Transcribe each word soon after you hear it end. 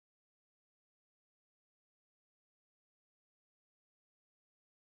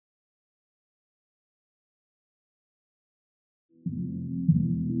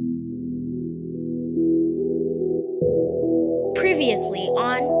Previously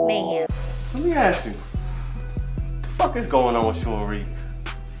on Mayhem. Let me ask you, what the fuck is going on with you and Reek?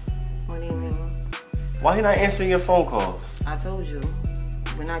 What do you mean? Why he not answering your phone calls? I told you,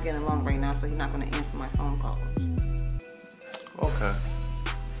 we're not getting along right now, so he's not gonna answer my phone calls. Okay.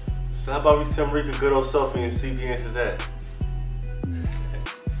 So how about we send Reek a good old selfie and see if he answers that?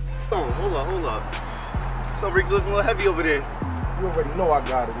 Hold on. So Reek looking a little heavy over there. You already know I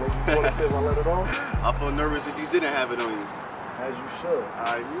got it, nigga. You wanna see if I let it on? I feel nervous if you didn't have it on you. As you should.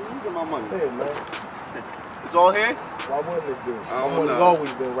 Alright, you get my money. Hey, man. It's all here? Why wouldn't it be? I don't money's know.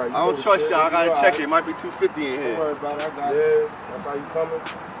 always been right. I don't trust y'all. I gotta check it. It might be 250 in here. Don't worry about it. I got it. Yeah, that's how you coming.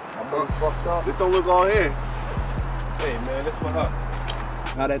 I'm money fucked up. This don't look all here. Hey, man, this one up.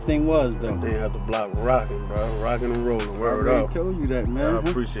 How that thing was, though? They had the block rocking, bro. Rocking and rolling. Word I up. told you that, man. I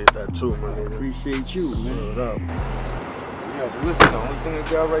appreciate that too, man. I appreciate you, man. Word up. Yeah, but listen, the only thing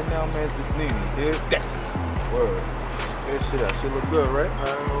I got right now, man, is this Nene. Yeah? Word. That shit look good, right?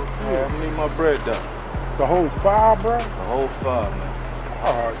 Yeah, I need my bread though. The whole file, bro? The whole 5, man.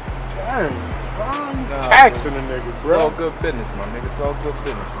 Oh, damn. Nah, Taxing the nigga, It's bro. all good business, my nigga. It's all good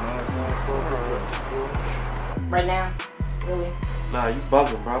business, you know what I'm saying? It's all good business. Right now? Really? Nah, you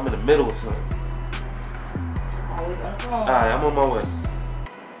bugging, bro. I'm in the middle of something. Always on the phone. Alright, I'm on my way.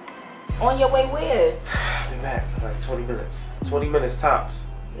 On your way where? I'll be back in like 20 minutes. 20 minutes tops.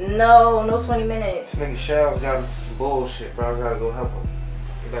 No 20 minutes. This nigga Shell's got some bullshit, bro. I gotta go help him.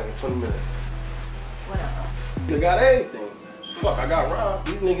 Be back in 20 minutes. Whatever. They got everything. Fuck, I got robbed.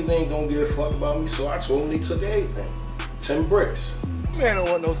 These niggas ain't gonna give a fuck about me, so I told them they took everything. 10 bricks. Man, don't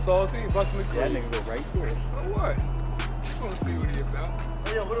want no sauce. He ain't busting the That cream. nigga go right there. So what? You gonna see what he about.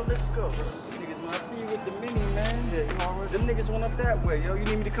 Hey, yo, where them niggas go, bro? Niggas, when I see you with the mini, man. Yeah, you know already. Them niggas went up that way, yo. You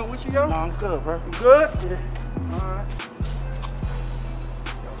need me to come with you, yo? No, I'm good, bro. You good? Yeah. Alright.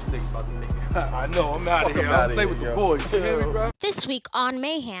 Yo, niggas about to make it. I know, I'm out of here. I'll play with the boys. You hear me, bro? This week on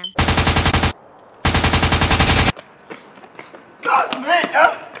Mayhem. Guys, man,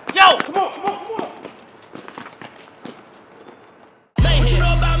 yo, come on. What you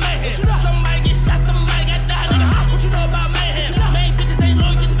know about Mayhem? Somebody get shot, somebody got died, nigga. What you know about Mayhem? Main bitches ain't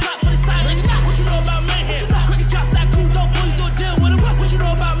low, get the top for the side, nigga. What you know about Mayhem? Crooked cops like cool, dope boys do a deal with them. What you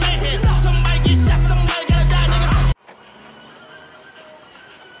know about Mayhem? Somebody get shot, somebody gotta die, nigga.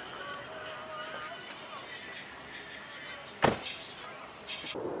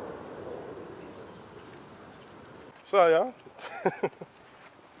 Sorry, y'all.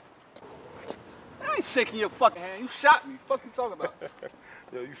 I ain't shaking your fucking hand. You shot me. Fuck you talking about?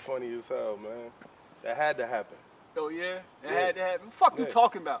 Yo, you funny as hell, man. That had to happen. Oh, yeah? It Yeah. had to happen. What the fuck you Yeah.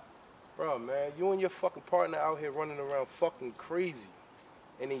 talking about? Bro, man, you and your fucking partner out here running around fucking crazy.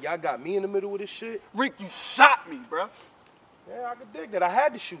 And then y'all got me in the middle of this shit? Reek, you shot me, bro. Yeah, I could dig that. I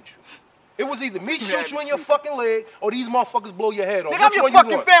had to shoot you. It was either me You had shoot to you in your shoot. fucking leg or these motherfuckers blow your head off. Nigga, I'm Which your one you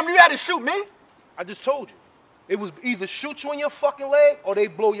fucking want? family. You had to shoot me. I just told you. It was either shoot you in your fucking leg or they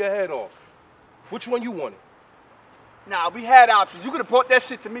blow your head off. Which one you wanted? Nah, we had options. You could have brought that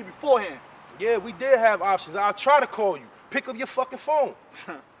shit to me beforehand. Yeah, we did have options. I'll try to call you. Pick up your fucking phone.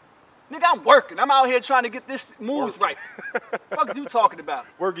 Nigga, I'm working. I'm out here trying to get this moves right. Fuck is you talking about?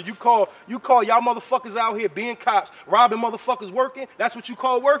 Working. You call y'all motherfuckers out here being cops, robbing motherfuckers working? That's what you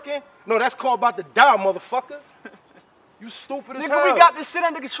call working? No, that's called about to die, motherfucker. You stupid as hell. Nigga, we got this shit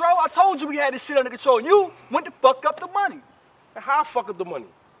under control. I told you we had this shit under control. You went to fuck up the money. How I fuck up the money?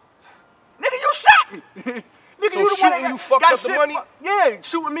 Nigga, you shot me. Nigga, So you the one shooting that you fucked got up the shit money? Yeah,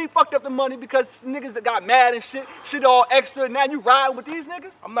 shooting me fucked up the money because niggas that got mad and shit all extra. Now you riding with these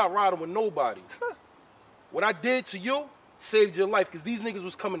niggas? I'm not riding with nobody. What I did to you saved your life because these niggas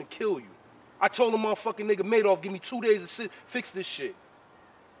was coming to kill you. I told them motherfucking nigga Madoff, give me 2 days to fix this shit.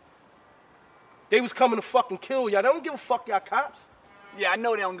 They was coming to fucking kill y'all. They don't give a fuck, y'all cops. Yeah, I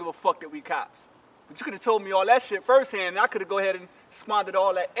know they don't give a fuck that we cops. But you could have told me all that shit firsthand and I could have go ahead and squandered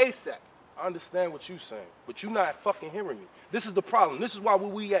all that ASAP. I understand what you saying, but you not fucking hearing me. This is the problem. This is why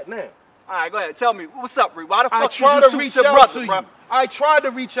we at now. All right, go ahead. Tell me, what's up, Reek? Why the I fuck tried you to shoot reach your out brother, to bro? you. I tried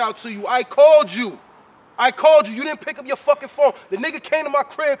to reach out to you. I called you. You didn't pick up your fucking phone. The nigga came to my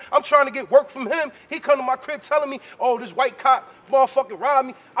crib. I'm trying to get work from him. He come to my crib telling me, oh, this white cop motherfucking robbed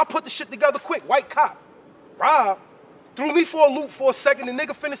me. I put the shit together quick. White cop. Rob. Threw me for a loop for a second. The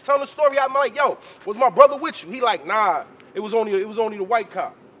nigga finished telling the story. I'm like, yo, was my brother with you? He like, nah, it was only the white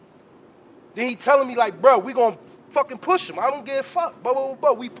cop. Then he telling me like, bro, we gonna fucking push him. I don't give a fuck.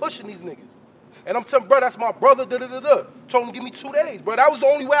 But we pushing these niggas. And I'm telling, bro, that's my brother, da-da-da-da. Told him give me 2 days, bro. That was the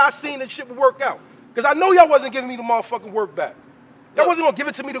only way I seen that shit would work out. Because I know y'all wasn't giving me the motherfucking work back. Y'all wasn't gonna give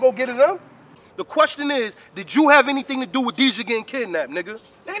it to me to go get it done. The question is, did you have anything to do with Deja getting kidnapped, nigga?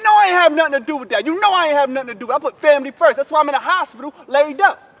 You know I ain't have nothing to do with that. You know I ain't have nothing to do with it. I put family first. That's why I'm in the hospital laid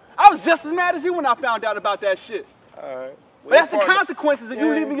up. I was just as mad as you when I found out about that shit. All right. But that's the consequences of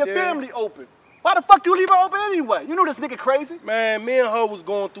you leaving your family open. Why the fuck you leave her open anyway? You know this nigga crazy. Man, me and her was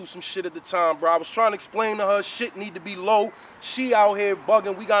going through some shit at the time, bro. I was trying to explain to her shit need to be low. She out here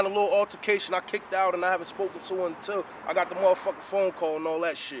bugging. We got in a little altercation. I kicked out and I haven't spoken to her until I got the motherfucking phone call and all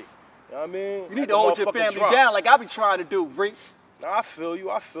that shit. You know what I mean? You need to hold your family down like I be trying to do, Reek. Nah, I feel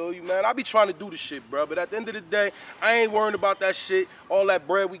you, man. I be trying to do the shit, bro. But at the end of the day, I ain't worrying about that shit. All that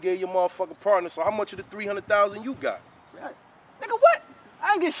bread we gave your motherfucking partner. So how much of the 300,000 you got? Nigga, what?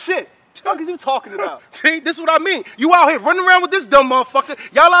 I ain't get shit. What the fuck is you talking about? See, this is what I mean. You out here running around with this dumb motherfucker.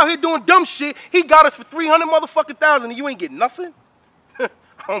 Y'all out here doing dumb shit. He got us for 300 motherfucking thousand and you ain't getting nothing? I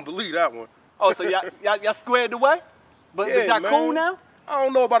don't believe that one. Oh, so y'all squared away? But Yeah, y'all man. cool now? I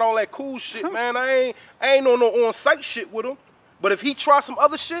don't know about all that cool shit, man. I ain't on no on-site shit with him. But if he try some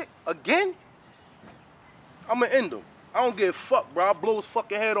other shit again, I'ma end him. I don't give a fuck, bro. I'll blow his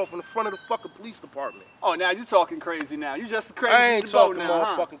fucking head off in the front of the fucking police department. Oh, now you talking crazy now. You just crazy. I ain't talking now,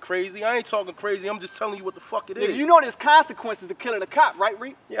 motherfucking crazy. I ain't talking crazy. I'm just telling you what the fuck it is. Nigga, you know there's consequences to killing a cop, right,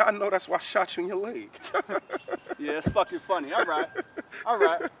 Reek? Yeah, I know. That's why I shot you in your leg. Yeah, it's fucking funny. All right. All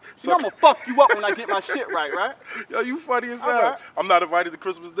right. So I'm going to fuck you up when I get my shit right, right? Yo, you funny as hell. Right. I'm not invited to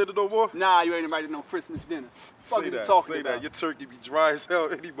Christmas dinner no more? Nah, you ain't invited to no Christmas dinner. Fuck you talking about? That. Your turkey be dry as hell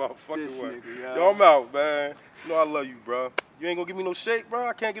any motherfucking This way. nigga, Yo, I'm out, man. You know I love you, bro. You ain't gonna give me no shake, bro?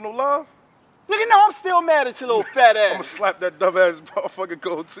 I can't get no love? Nigga, no, I'm still mad at your little fat ass. I'm gonna slap that dumbass motherfucking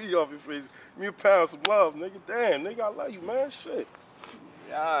gold tee off your face. Give me a pound, some love, nigga. Damn, nigga, I love you, man. Shit.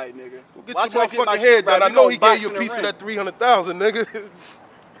 All right, nigga. Go get Watch your I my motherfucking head right. down. I We know gonna he box gave you in a the piece of ring. that 300,000, nigga.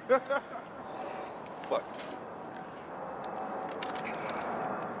 Fuck.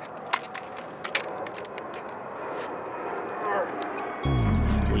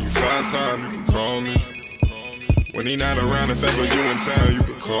 When you find time, you can call me. When he not around, if ever you in town, you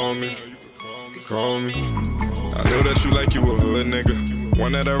can call me. Call me. I know that you like you a hood nigga.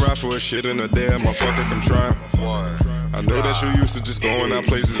 One that I ride for a shit in a day, motherfucker, come try. I know that you used to just going out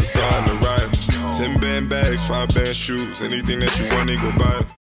places and starting to riot. 10-band bags, 5-band shoes, anything that you want, they go buy.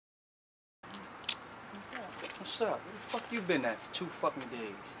 What's up? Where the fuck you been at for 2 fucking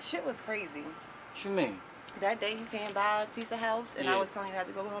days? Shit was crazy. What you mean? That day you came by Tisa house and I Yeah. was telling you I had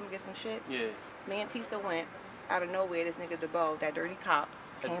to go home and get some shit. Yeah. Me and Tisa went out of nowhere. This nigga DeBo, that dirty cop,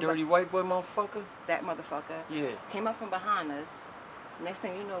 That came dirty white boy motherfucker? that motherfucker, Yeah. came up from behind us. Next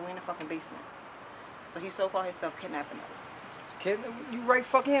thing you know, we in the fucking basement. So he so-called himself kidnapping us. It's you right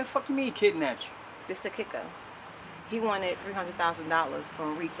fucking here? Fuck you mean kidnapped you? This the kicker. He wanted $300,000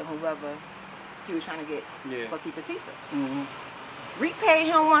 from Reek and whoever he was trying to get for keeping Tisa. Mm-hmm. Reek paid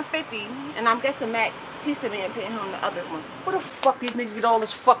him $150, and I'm guessing Mac Tisa man paid him the other one. Where the fuck these niggas get all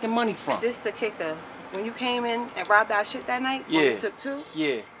this fucking money from? This the kicker. When you came in and robbed our shit that night, when we took 2,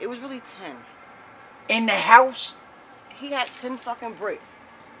 it was really 10. In the house? He had 10 fucking bricks.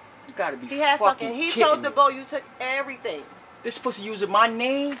 You gotta be He had fucking he kidding told me. DeBo you took everything. This pussy using my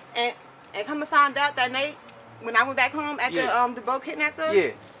name? And come to find out that night, when I went back home after DeBo kidnapped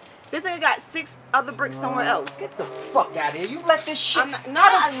us, this nigga got 6 other bricks somewhere else. Get the fuck out of here. You let this shit. Nah,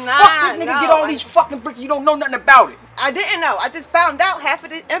 How the fuck this nigga get all these fucking bricks? You don't know nothing about it. I didn't know. I just found out half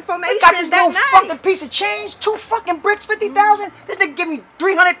of the information He got this that little night. fucking piece of change, 2 fucking bricks, 50,000. This nigga give me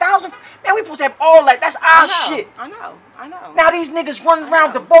 300,000. Man, we supposed to have all that. That's our shit. I know. Now these niggas running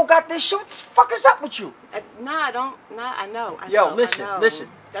around. The boat got this shit. What the fuck is up with you? I know. Yo, listen.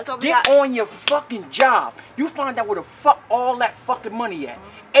 That's what we Get got. on your fucking job. You find out where the fuck all that fucking money at.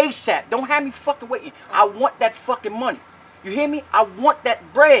 ASAP. Don't have me fucking waiting. I want that fucking money. You hear me? I want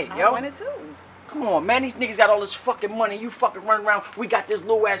that bread, yo. I want it too. Come on, man. These niggas got all this fucking money. You fucking run around. We got this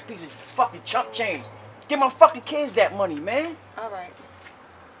little ass piece of fucking chump change. Give my fucking kids that money, man. All right.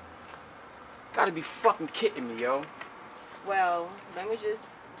 Gotta be fucking kidding me, yo. Well, let me just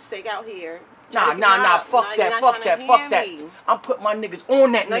stake out here. Nah. Fuck that. I'm putting my niggas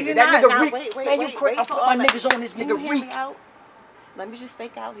on that nigga. That nigga Reek. Man, you crazy. I'm putting my niggas on this nigga Reek. Let me just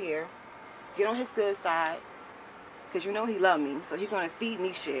stake out here. Get on his good side. Because you know he love me. So he going to feed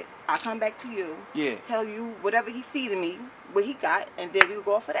me shit. I come back to you. Yeah. Tell you whatever he feeding me, what he got, and then we'll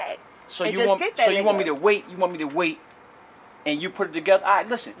go off of that. So you want me to wait? You want me to wait and you put it together? All right,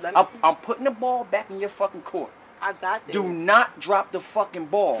 listen. I'm putting the ball back in your fucking court. I got this. Do not drop the fucking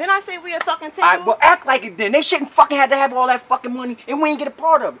ball. Then I say we a fucking team. All right, well, act like it then. They shouldn't fucking have to have all that fucking money and we ain't get a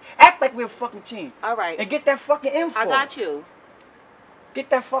part of it. Act like we're a fucking team. All right. And get that fucking info. I got you. Get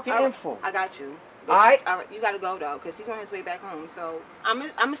that fucking info. I got you. But Alright. You gotta go though, cause he's on his way back home. So I'm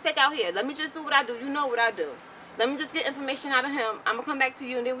gonna stick out here. Let me just do what I do. You know what I do. Let me just get information out of him. I'm gonna come back to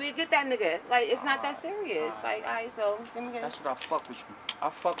you, and then we'll get that nigga. Like, it's not that serious. Like, alright, so let me get. That's what I fuck with you. I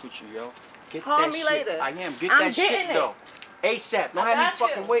fuck with you, yo. Get Call that me shit. later. I am. Get I'm that shit getting it. though. ASAP. Don't I have me got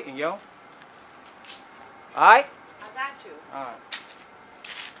fucking you. waiting, yo. Alright? I got you. Alright.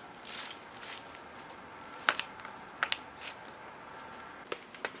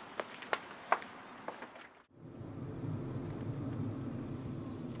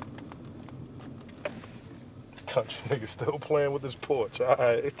 Country nigga still playing with his porch, all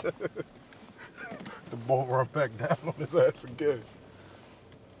right. The bolt run back down on his ass again.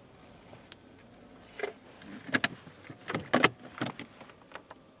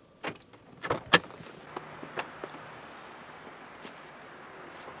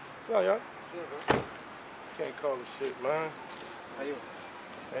 So, y'all? Can't call it shit, man. How you?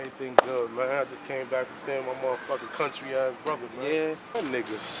 Everything good, man. I just came back from seeing my motherfucking country ass brother, man. Yeah. That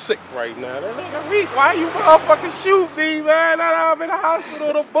nigga's sick right now. That nigga weak. Why you motherfucking shoot me, man? I'm in the hospital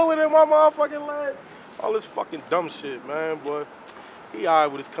with a bullet in my motherfucking leg. All this fucking dumb shit, man, boy. He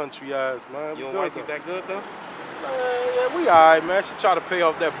alright with his country ass, man. You and wifey that good though? Man, yeah, we alright, man. She try to pay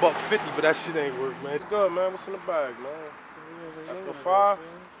off that $150, but that shit ain't work, man. It's good, man. What's in the bag, man? That's the 5.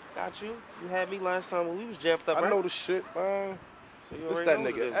 Got you. You had me last time when we was jamped up, I right? know the shit, man. So you This already that know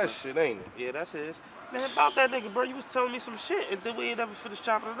what it nigga. is, That man. shit, ain't it? Yeah, that's his. Man, about that nigga, bro, you was telling me some shit, and then we ain't never finished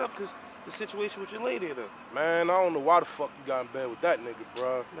chopping it up because the situation with your lady and them. Man, I don't know why the fuck you got in bed with that nigga,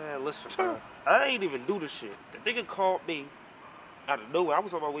 bro. Man, listen, bro. I ain't even do the shit. The nigga called me out of nowhere. I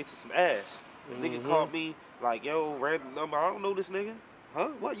was on my way to some ass. The nigga called me like, yo, random number. I don't know this nigga. Huh?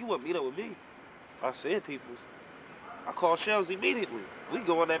 What? You want to meet up with me? I said, peoples. I called Shells immediately. We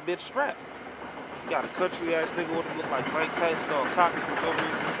go on that bitch strap. Got a country ass nigga with him look like Mike Tyson or cocky for no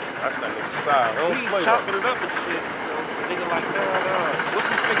reason. That's that nigga's side. Don't We play chopping that. it up and shit. So the nigga like, nah. Once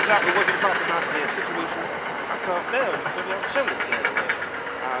we figured out it wasn't about the nonsense situation, I calmed down. You feel me? I'm chilling.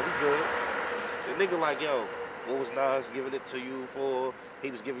 We good. The nigga like, yo, what was Nas giving it to you for? He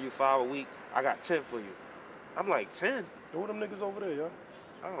was giving you 5 a week. I got 10 for you. I'm like, 10? Who them niggas over there, yo?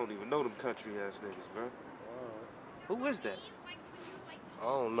 I don't even know them country ass niggas, bro. Who is that? I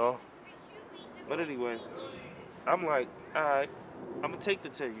don't know. But anyway, I'm like, all right, I'm gonna take the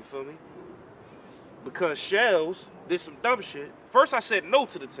 10, you feel me? Because Shells did some dumb shit. First I said no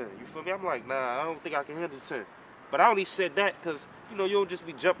to the 10, you feel me? I'm like, nah, I don't think I can handle the 10. But I only said that because, you know, you don't just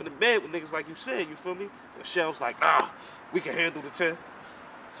be jumping in bed with niggas like you said, you feel me? But Shells like, nah, we can handle the 10.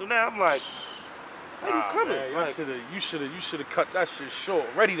 So now I'm like, how you coming? Man, Like, you should have cut that shit short.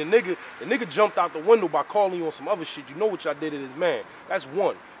 Already the nigga jumped out the window by calling you on some other shit. You know what y'all did to this man. That's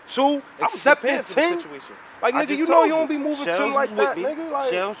 1. 2, I was accepting prepared for the 10. situation. Like, I nigga, just you know told you don't be moving Shells 10 like was with that, me. nigga. Like,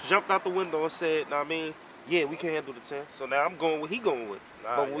 Shells jumped out the window and said, nah, I mean, yeah, we can handle the 10. So now I'm going what he going with.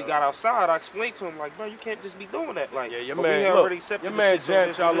 Nah, but when we yo. got outside, I explained to him, like, bro, you can't just be doing that. Like, yeah, your but we man, had look, already accepted your the man shit, so jammed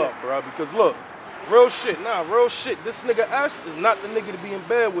this y'all and up, bro. Because look, real shit. This nigga S is not the nigga to be in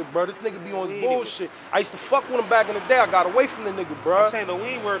bed with, bro. This nigga be on his bullshit. I used to fuck with him back in the day. I got away from the nigga, bro. I'm saying, no, we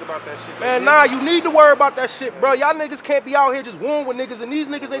ain't worried about that shit. Man, nah, you need to worry about that shit, bro. Y'all niggas can't be out here just warring with niggas, and these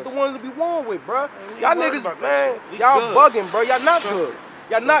niggas ain't the ones to be warring with, bro. we Y'all ain't worried niggas, about that man, shit. We y'all good. bugging, bro. Y'all not Trust good. me.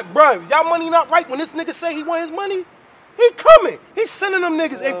 Y'all not, bro. If y'all money not right when this nigga say he want his money, he coming. He's sending them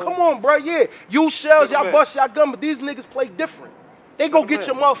niggas. And come on, bro, yeah. You Shells, Send 'em y'all in. bust y'all gun, but these niggas play different. They go Send 'em get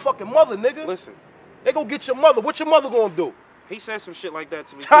in. your motherfucking mother, nigga. Listen, They go get your mother. What your mother gonna do? he said some shit like that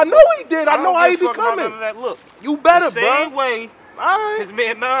to me. I too, know bro. he did. I know don't how he give a be fuck about coming. none of that. Look, You better, the same bro. way All right. his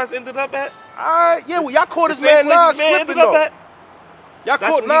man Nas ended up at. All right. Yeah, well, y'all caught The his same man place Nas his man slipping, ended up though. at. Y'all That's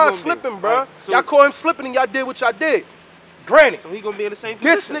caught what he gonna Nas be. slipping, bro. Right, so- Y'all caught him slipping and y'all did what y'all did. Granted, So he gonna be in the same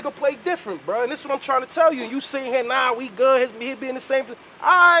this position. nigga play different, bro. And this is what I'm trying to tell you. And you sitting here, nah, we good. He be in the same position. All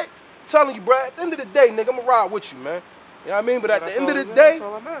right. I'm telling you, bro. At the end of the day, nigga, I'm going to ride with you, man. You know what I mean? But at the That's end of all the that- day, that's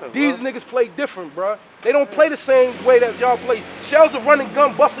all that matters, these bro. niggas play different, bro. They don't play the same way that y'all play. Shells are running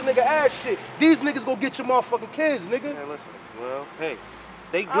gun, busting nigga ass shit. These niggas go get your motherfucking kids, nigga. Man, listen. Well, hey,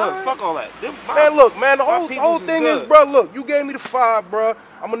 they good. Alright. Fuck all that. Them, Man, look, man, the my whole peoples thing is, good. bro, look, you gave me the 5, bro.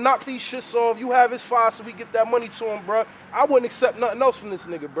 I'm gonna knock these shits off. You have his 5 so we get that money to him, bro. I wouldn't accept nothing else from this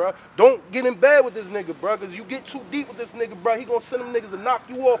nigga, bro. Don't get in bed with this nigga, bro, because you get too deep with this nigga, bro. He gonna send them niggas to knock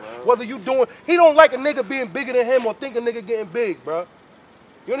you off, whether you doing, he don't like a nigga being bigger than him or think a nigga getting big, bro.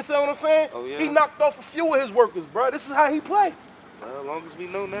 You understand what I'm saying? Oh, yeah. He knocked off a few of his workers, bro. This is how he play. Well, as long as we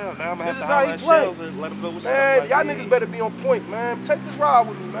know now. Now I'm gonna have This to is how holler he at play. Shells and let them know what's Man, up. y'all Like, niggas better be on point, man. Take this ride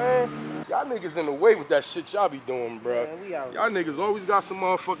with me, man. Y'all niggas in the way with that shit y'all be doing, bro. Man, we out. Y'all niggas always got some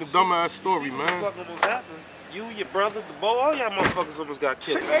motherfucking dumbass story, man. Fuck with what's happening. You, your brother, the boy, all y'all motherfuckers almost got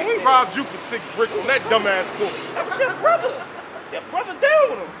killed. Man, he robbed you for 6 bricks on that dumbass porch. That was your brother. Your brother down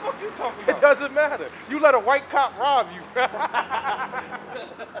with him. Fuck you talking about? It doesn't matter. You let a white cop rob you.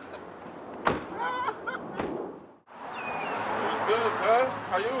 What's good, cuz?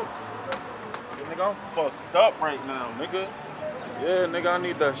 How you? Yeah, nigga, I'm fucked up right now, nigga. Yeah, nigga, I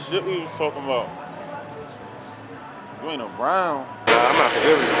need that shit we was talking about. You ain't around. Nah, I'm out the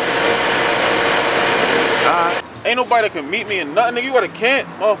area. Ain't nobody that can meet me in nothing, nigga. You got a camp?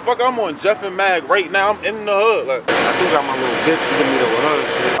 Motherfucker, I'm on Jeff and Mag right now. I'm in the hood. Like, I do got my little bitch. You can meet up with her and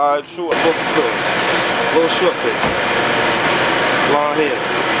shit. alright, sure. Little short bitch. Long hair.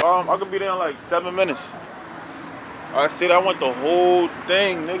 I could be there in like 7 minutes. I said I want the whole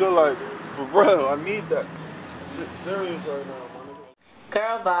thing, nigga. Like, for real, I need that. Shit serious right now, my nigga.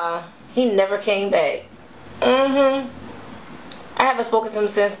 Girl, bye. He never came back. I haven't spoken to him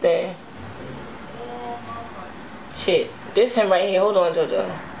since then. Shit, this him right here. Hold on, JoJo.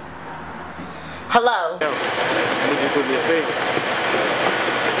 Hello. Yo, I need you to do me a favor.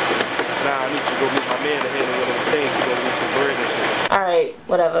 Nah, I need you to go meet my man to handle one of the things. He's gonna need some bread and shit. Alright,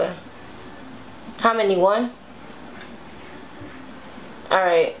 whatever. How many? 1?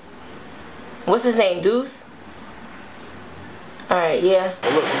 Alright. What's his name? Deuce? Alright, yeah. Oh,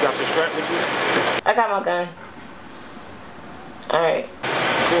 look, you got the strap with you? I got my gun. Alright.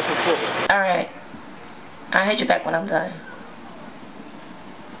 Alright. I'll hit you back when I'm done.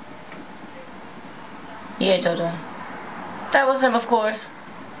 Yeah, JoJo. That was him, of course.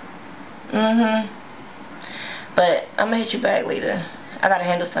 But I'm gonna hit you back later. I gotta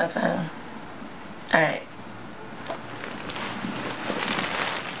handle something for him. Alright.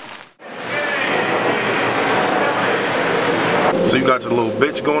 So you got your little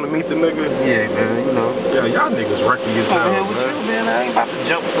bitch going to meet the nigga? Yeah, man, you know. Yeah, y'all niggas wrecking I'm yourself, here with you, man. I ain't about to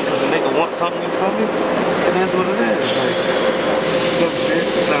jump because a nigga wants something, you feel me? It is what it is. Like, you know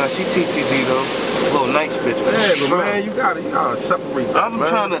shit. Nah, she TTD though. Little nice bitch. Yeah, but man, you gotta separate that, I'm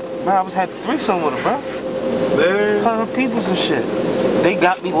trying to, man, I was had a threesome with her, bro. Man. Her peoples and shit. They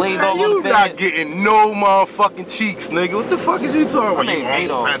got me laid all Man, on you the bed. not getting no motherfucking cheeks, nigga. What the fuck is you talking about? My name You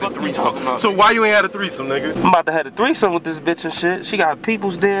Adolf. almost had a Fuck you threesome. talking about, So nigga? why you ain't had a threesome, nigga? I'm about to have a threesome with this bitch and shit. She got her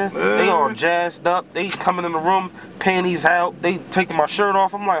peoples there. They all jazzed up. They coming in the room, panties out. They taking my shirt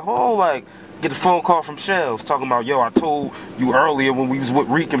off. I'm like, oh, like, get a phone call from Shells talking about, yo, I told you earlier when we was with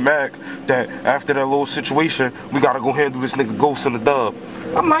Reek and Mac that after that little situation, we gotta go handle this nigga Ghost in the dub.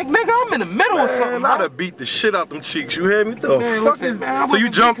 I'm like, nigga, I'm in the middle of something. I'd have beat the shit out them cheeks. You hear me? What the Man, fuck listen, is? man, So you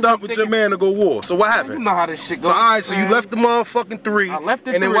jumped up with your man to go war. So what happened? You know how this shit goes. So alright, so you left the motherfucking 3. I left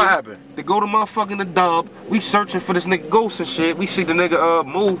the and then 3 what happened? To go to motherfucking the dub. We searching for this nigga Ghost and shit. We see the nigga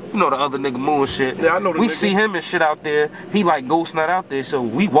Moo, you know the other nigga Moo and shit. Yeah, I know the We nigga. see him and shit out there. He like Ghost not out there. So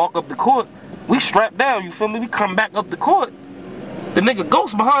we walk up the court. We strapped down, you feel me? We come back up the court. The nigga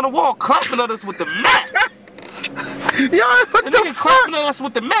Ghost behind the wall clapping at us with the mat. Yo, what The the nigga fuck? clapping at us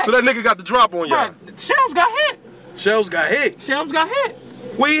with the mat. So that nigga got the drop on y'all. Right, Shells got hit. Shells got hit. Shells got hit.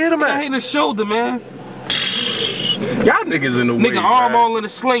 Where you hit him Got at? hit in the shoulder, man. Y'all niggas in the way, Nigga arm man. all in a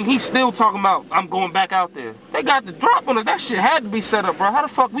sling. He still talking about, I'm going back out there. They got the drop on it. That shit had to be set up, bro. How the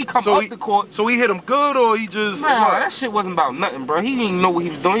fuck we come up the court? So he hit him good or he just... Nah, that shit wasn't about nothing, bro. He didn't know what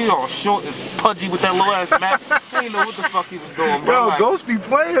he was doing. He all short and pudgy with that little ass mat. He didn't know what the fuck he was doing, bro. Yo, Like, Ghost be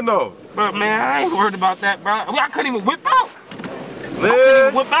playing though. bro, man, I ain't worried about that, bro. I couldn't even whip out. Man. I couldn't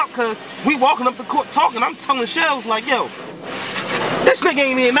even whip out because we walking up the court talking. I'm telling Shells like, yo, this nigga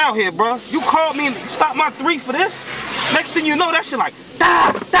ain't even out here, bro. You called me and stopped my 3 for this. Next thing you know, that shit like,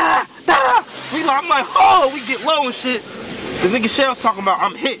 da, da, da. I'm like, oh, we get low and shit. The nigga Shells talking about,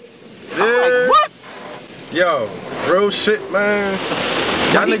 I'm hit. Yeah. I'm like, what? Yo, real shit, man.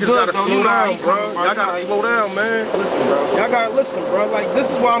 Y'all He niggas good, gotta though. slow You know how down, he bro. coming, bro. Y'all gotta Like, slow down, man. Listen, bro. Y'all gotta listen, bro. Like, this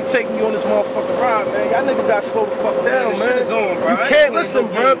is why I'm taking you on this motherfucking ride, man. Y'all niggas gotta slow the fuck down, this man. shit is on, bro. You I ain't can't playing listen,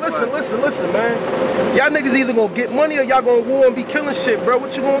 no bro. games, Listen, man. Y'all niggas either gonna get money or y'all gonna war and be killing shit, bro.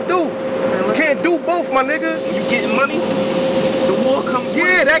 What you gonna do? You can't do both, my nigga. You getting money? The war comes with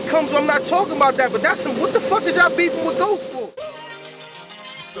Yeah, that comes. I'm not talking about that, but that's some. What the fuck is y'all beefing with Ghost for?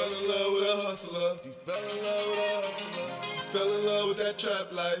 Fell in love with a hustler. She fell in love with a hustler. She fell in love with that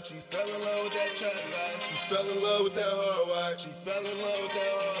trap life. She fell in love with that trap life. She fell in love with that hard wife. She fell in love with that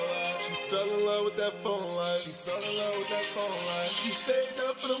hard wife. She fell in love with that phone life. She fell in love with that phone life. She stayed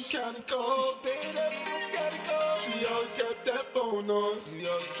up for them county calls. She stayed up for them county calls. She always kept that phone on. She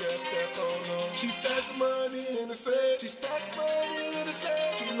always kept that phone on. She stacked money in the safe. She stacked money in the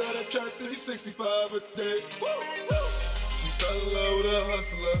safe. She let her track 365 a day. Woo, woo. She fell in love with a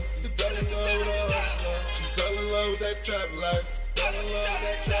hustler. She fell in love with a hustler. She fell in love with that trap life. Fell in in love with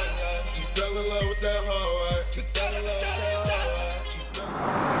that track life. She fell in love with that hard life. She fell in love with that hard life.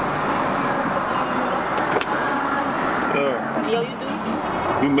 Yo, you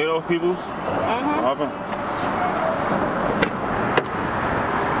Deuce? You made off people's? Mm-hmm. What happened?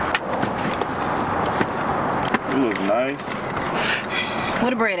 You look nice.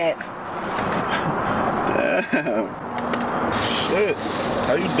 Where the bread at? Damn. Shit.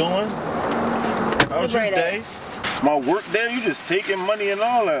 How you doing? How was your day? My work day? You just taking money and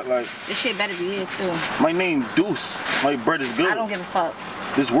all that. Like, This shit better be here too. my name Deuce. My bread is good. I don't give a fuck.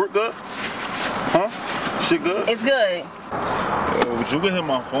 This work good? Huh? Shit good? It's good. But you can hit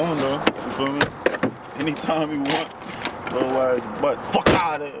my phone though. You feel me? Anytime you want. Otherwise, but fuck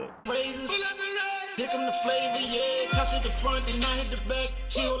out of here. Here come the flavor, yeah. Cops at the front, then I hit the back.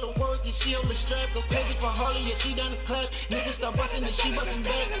 She hold the work and she hold the strap. Go crazy for Harley, yeah, she down the clap. Niggas start busting and she busting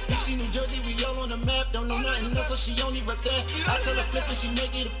back. You see New Jersey, we all on the map. Don't know nothing else, so she only rep that. I tell her flip and she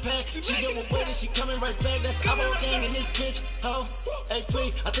make it a pack. She go away and she coming right back. That's our gang in this bitch, ho. Hey,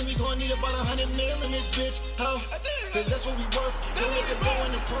 please, I think we gon' need about 100 mil in this bitch, ho. Cause that's what we work. Don't let her go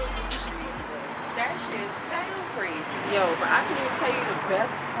in the purse. That shit sound crazy. Yo, but I can even tell you the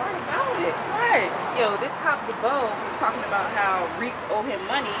best part about it. What? Yo, this cop DeBo was talking about how Reek owe him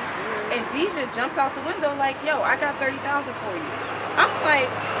money, and Deja jumps out the window like, yo, I got $30,000 for you. I'm like,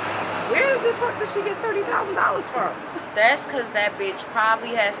 where the fuck did she get $30,000 from? That's because that bitch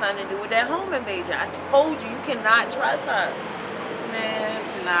probably had something to do with that home invasion. I told you, you cannot trust her. Man,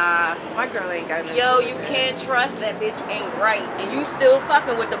 nah, my girl ain't got nothing. Yo, you can't trust that bitch ain't right, and you still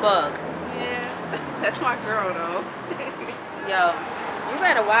fucking with the bug. Yeah, that's my girl though. Yo, you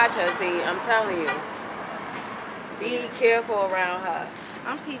better watch her, T. I'm telling you. Be careful around her.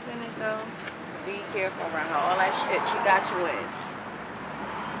 I'm peeping it though. Be careful around her. All that shit she got you in.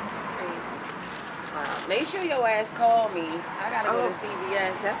 It's crazy. Make sure your ass call me. I gotta go to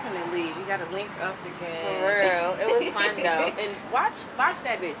CVS. Definitely. We gotta link up again. For real. It was fun though. And watch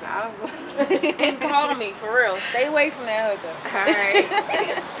that bitch. And call me, for real. Stay away from that hooker. Alright.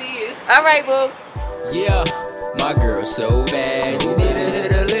 See you. Alright, boo. Yeah, my girl so bad. You need to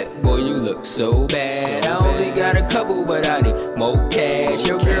hit her lip, boy, you look so bad. I only got a couple, but I need more cash.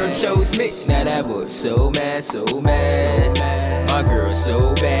 Your girl chose me, now that boy so mad, so mad. My girl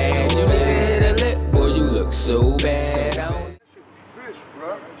so bad. You need to hit her lip, boy, you look so bad. Fish,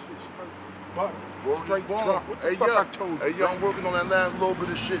 bro. Straight bomb. Hey, yo, I'm working on that last little bit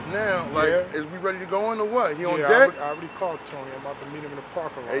of shit now. Like, is we ready to go in or what? He on deck? I already called Tony. I'm about to meet him in the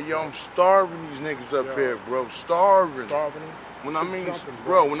parking lot. Hey, yo, I'm starving these niggas up here, bro. Starving. Starving them? When I mean,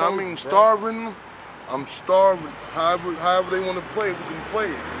 bro, when I mean starving them, I'm starving. However they want to play, we can play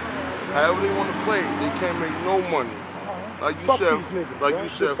it. However they want to play it, they can't make no money. Like you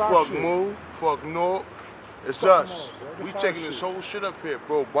said, fuck Moo, fuck North. It's us. We taking this whole shit up here,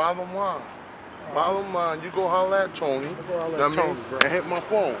 bro. Bottom line. Bottom line, you go holler at Tony, and hit my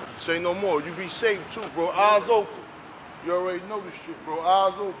phone. Say no more. You be safe too, bro. Eyes open. You already know this shit, bro.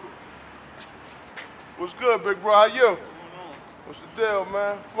 Eyes open. What's good, big bro? How you? What's the deal,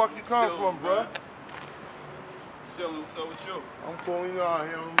 man? Fuck you come from, bro? Chillin', what's up with you? I'm pulling you out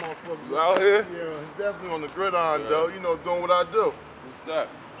here on the motherfucker. You out here? Yeah, definitely on the gridiron, though. You know, doing what I do. What's that?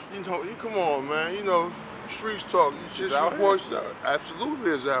 You know, come on, man. You know, streets talk. You just voice out.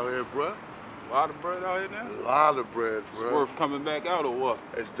 Absolutely is out here, bro. A lot of bread out here now? A lot of bread, bro. It's worth coming back out or what?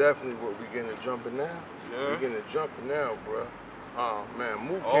 It's definitely what we getting it jumping now. Yeah. We getting it jumping now, bro. Oh, man,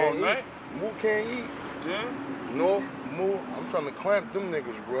 Moo can't eat. Moo can't eat. Yeah? No, Moo, I'm trying to clamp them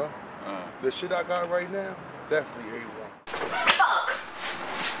niggas, bro. The shit I got right now, definitely A1. Fuck.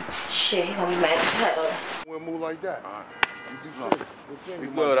 Shit, he gonna be mad as hell. We'll move like that. All right. You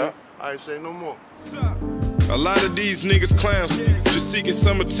good, huh? I say no more. A lot of these niggas clowns, just seeking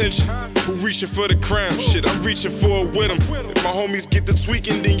some attention. Who reaching for the crown? Shit, I'm reaching for it with them. If my homies get the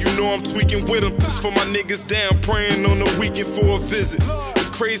tweaking, then you know I'm tweaking with them. It's for my niggas down, praying on the weekend for a visit. It's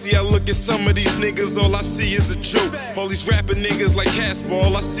crazy, I look at some of these niggas, all I see is a joke. All these rapping niggas like Casper,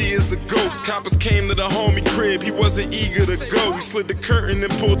 all I see is a ghost. Coppers came to the homie crib, he wasn't eager to go. He slid the curtain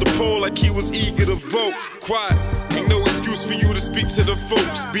and pulled the pole like he was eager to vote. Quiet, ain't no excuse for you to speak to the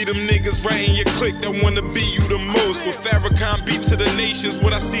folks. Be them niggas right in your clique that wanna be you the most. What Farrakhan be to the nations,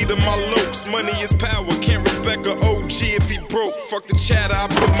 what I see to my lokes. Money is power, can't respect a OG if he broke. Fuck the chatter, I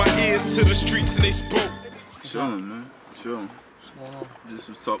put my ears to the streets and they spoke. Chillin', man, chillin'. Just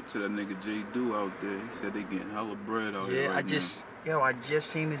was talking to that nigga J. Do out there. He said they getting hella bread out here. Yeah, I just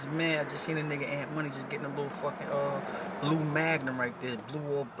seen this man. I just seen a nigga Ant Money just getting a little fucking blue Magnum right there, blue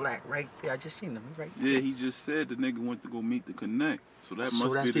or black right there. I just seen him right there. Yeah, he just said the nigga went to go meet the Connect. So that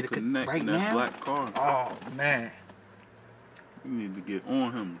must be the Connect right in that now? black car. Oh man. You need to get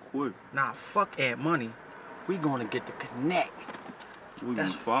on him quick. Nah, fuck Ant Money. We gonna get the connect. We gonna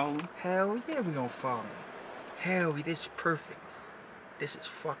follow him? Hell yeah, we gonna follow him. Hell, this is perfect. This is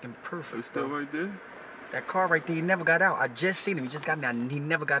fucking perfect. It's still right there? That car right there, he never got out. I just seen him. He just got out and he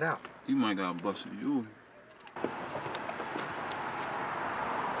never got out. You might got busted you.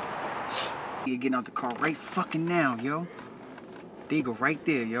 You're getting out the car right fucking now, yo. There you go, right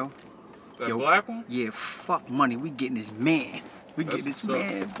there, yo. That black one? Yeah, fuck money. We getting this man. We getting this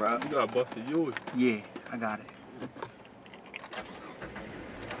man, bro. You got busted you. Yeah, I got it.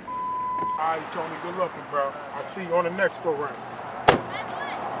 All right, Tony, good looking, bro. I'll see you on the next go round.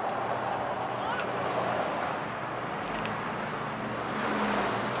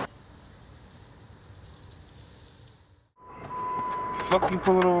 Fuck you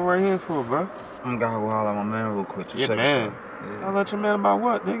pulling over right here for, bro? I'm gonna go holler at my man real quick. 2 Yeah, seconds. man. Yeah. I'll let your man about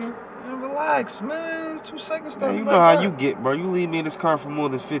what, nigga? Man, relax, man. 2 seconds. Man, you know how you get, bro. You leave me in this car for more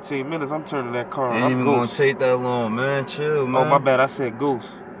than 15 minutes, I'm turning that car on. Ain't even gonna take that long, man. Chill, man. Oh, my bad. I said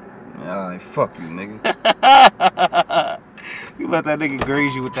goose. Yeah, like, fuck you, nigga. You let that nigga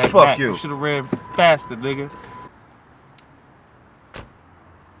graze you with that Fuck back. you. You should have ran faster, nigga.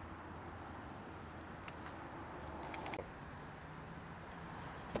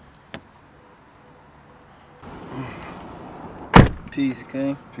 Peace,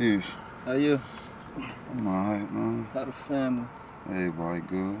 King. Peace. How you? I'm alright, man. How the family? Everybody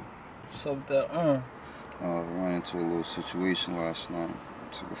good. What's up with that I ran into a little situation last night.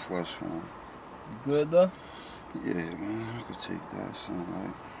 Took a flesh wound. You good though? Yeah, man. I could take that, son.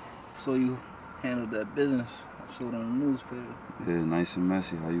 Like, So you handled that business. I saw it on the newspaper. yeah, nice and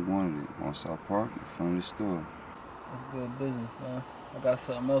messy. How you wanted it? One-side park in front of the store. That's good business, man. I got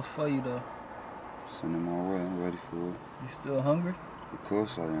something else for you though. Send it my way. I'm ready for it. You still hungry? Of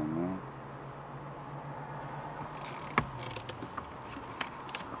course I am, man.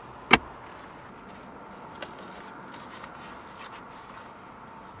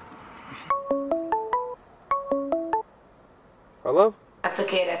 Hello? I took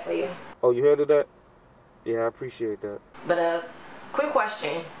care of that for you. Oh, you handled that? Yeah, I appreciate that. But quick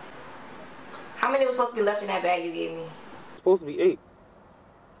question. How many was supposed to be left in that bag you gave me? Supposed to be 8.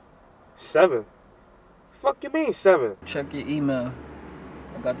 7? Fuck you mean 7? Check your email.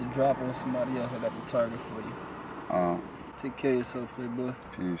 I got the drop on somebody else. I got the target for you. Take care of yourself, playboy.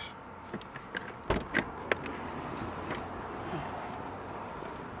 Peace.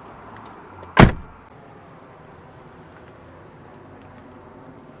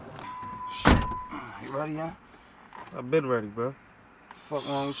 You ready, yeah? I've been ready, bro. Fuck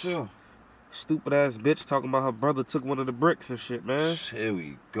wrong with you? Stupid ass bitch talking about her brother took one of the bricks and shit, man. Here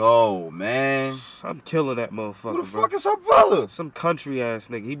we go, man. I'm killing that motherfucker, Who the bro. fuck is her brother? Some country ass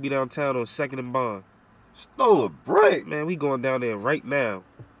nigga. He be downtown on 2nd and Bond. Stole a brick? Man, we going down there right now.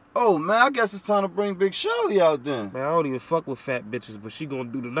 Oh, man, I guess it's time to bring Big Shirley out then. Man, I don't even fuck with fat bitches, but she gonna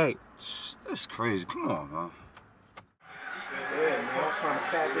do tonight. That's crazy. Come on, man. Yeah, man, I'm trying to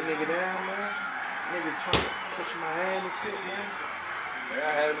pat the nigga down, man. Nigga trying to push my hand and shit, man. Man,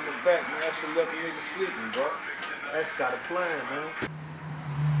 I had him in the back, man. I should left the nigga sleeping, bro. That's got a plan, man.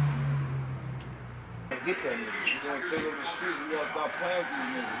 Get that nigga. You gonna take over the streets, we gotta stop playing with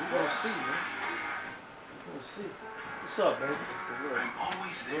these niggas. We gonna see, man. We gonna see. What's up, baby? It's the word. I'm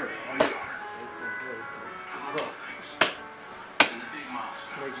always there. Look. Let's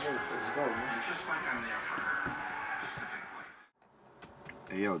make moves. Let's go, man. Just like I'm there for her.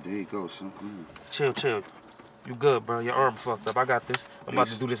 Hey, yo, there you go, son. Come on. Chill, chill. You good, bro. Your arm fucked up. I got this. I'm about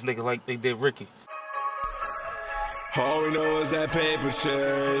to do this nigga like they did Ricky. All we know is that paper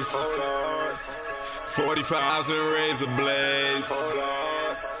chase. 45s and razor blades.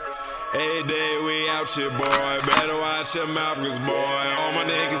 Every day we out here, boy. Better watch your mouth, cause boy, all my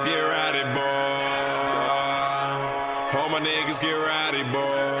niggas get rowdy, boy. All my niggas get rowdy,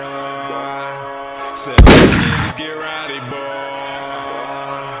 boy. Said all my niggas get rowdy, boy.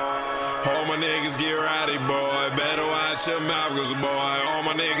 All my niggas get rowdy, boy. Better watch your mouth, cause boy, all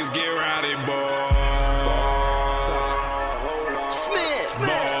my niggas get rowdy, boy. Smith,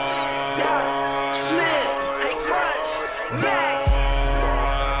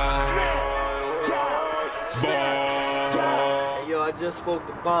 Yo, I just spoke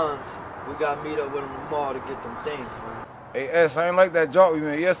to Bonds. We gotta meet up with him tomorrow to get them things, man. Hey, S, I ain't like that drop we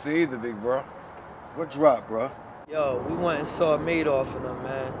made yesterday either, big bro. What drop, bro? Yo, we went and saw Made off of them,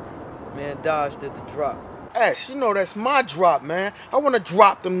 man. Me and Dodge did the drop. Ash, you know that's my drop, man. I want to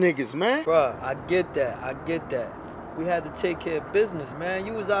drop them niggas, man. Bruh, I get that. I get that. We had to take care of business, man.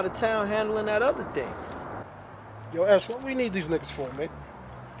 You was out of town handling that other thing. Yo, S, what we need these niggas for, mate?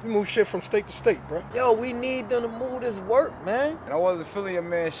 We move shit from state to state, bro. Yo, we need them to move this work, man. And I wasn't feeling your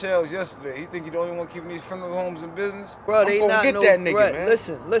man Shells yesterday. He think you the only one keeping these funeral homes in business? Bro, they gonna not get no that nigga, threat.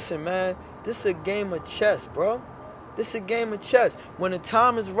 man. Listen, man. This is a game of chess, bro. This is a game of chess. When the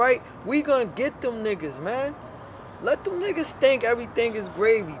time is right, we gonna get them niggas, man. Let them niggas think everything is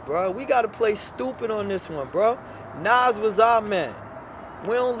gravy, bro. We gotta play stupid on this one, bro. Nas was our man.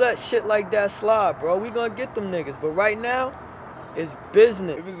 We don't let shit like that slide, bro. We gonna get them niggas. But right now, it's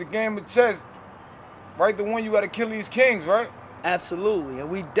business. If it's a game of chess, right the one you gotta kill these kings, right? Absolutely, and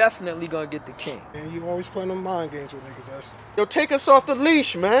we definitely gonna get the king. And you always playing them mind games with niggas, that's... Yo, take us off the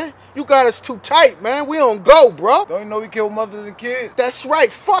leash, man. You got us too tight, man. We don't go, bro. Don't you know we kill mothers and kids? That's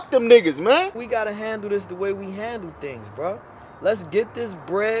right. Fuck them niggas, man. We gotta handle this the way we handle things, bro. Let's get this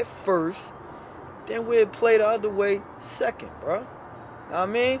bread first, then we'll play the other way second, bro. Know what I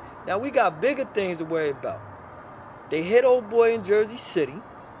mean? Now we got bigger things to worry about. They hit old boy in Jersey City.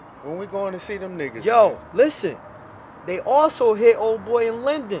 When we going to see them niggas? Yo, man? listen. They also hit old boy in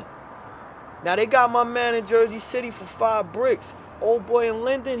Linden. Now they got my man in Jersey City for 5 bricks. Old boy in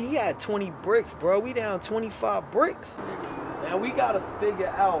Linden, he had 20 bricks, bro. We down 25 bricks. Now we gotta figure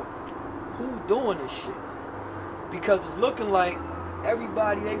out who doing this shit. Because it's looking like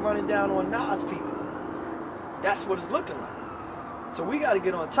everybody, they running down on Nas people. That's what it's looking like. So we gotta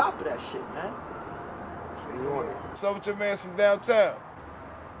get on top of that shit, man. What's up with your man from downtown?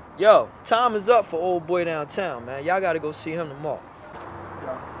 Yo, time is up for old boy downtown, man. Y'all gotta go see him tomorrow.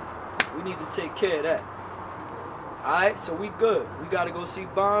 We need to take care of that. Alright, so we good. We gotta go see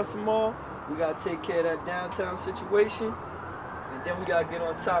Bonds tomorrow. We gotta take care of that downtown situation. And then we gotta get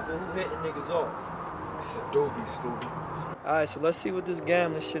on top of who hitting niggas off. It's a doobie, Scooby. Alright, so let's see what this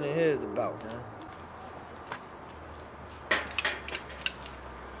gambling shit in here is about, man.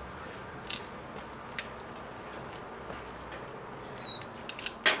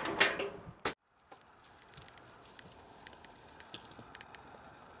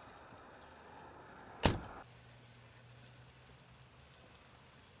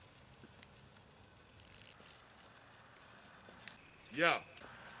 Yeah.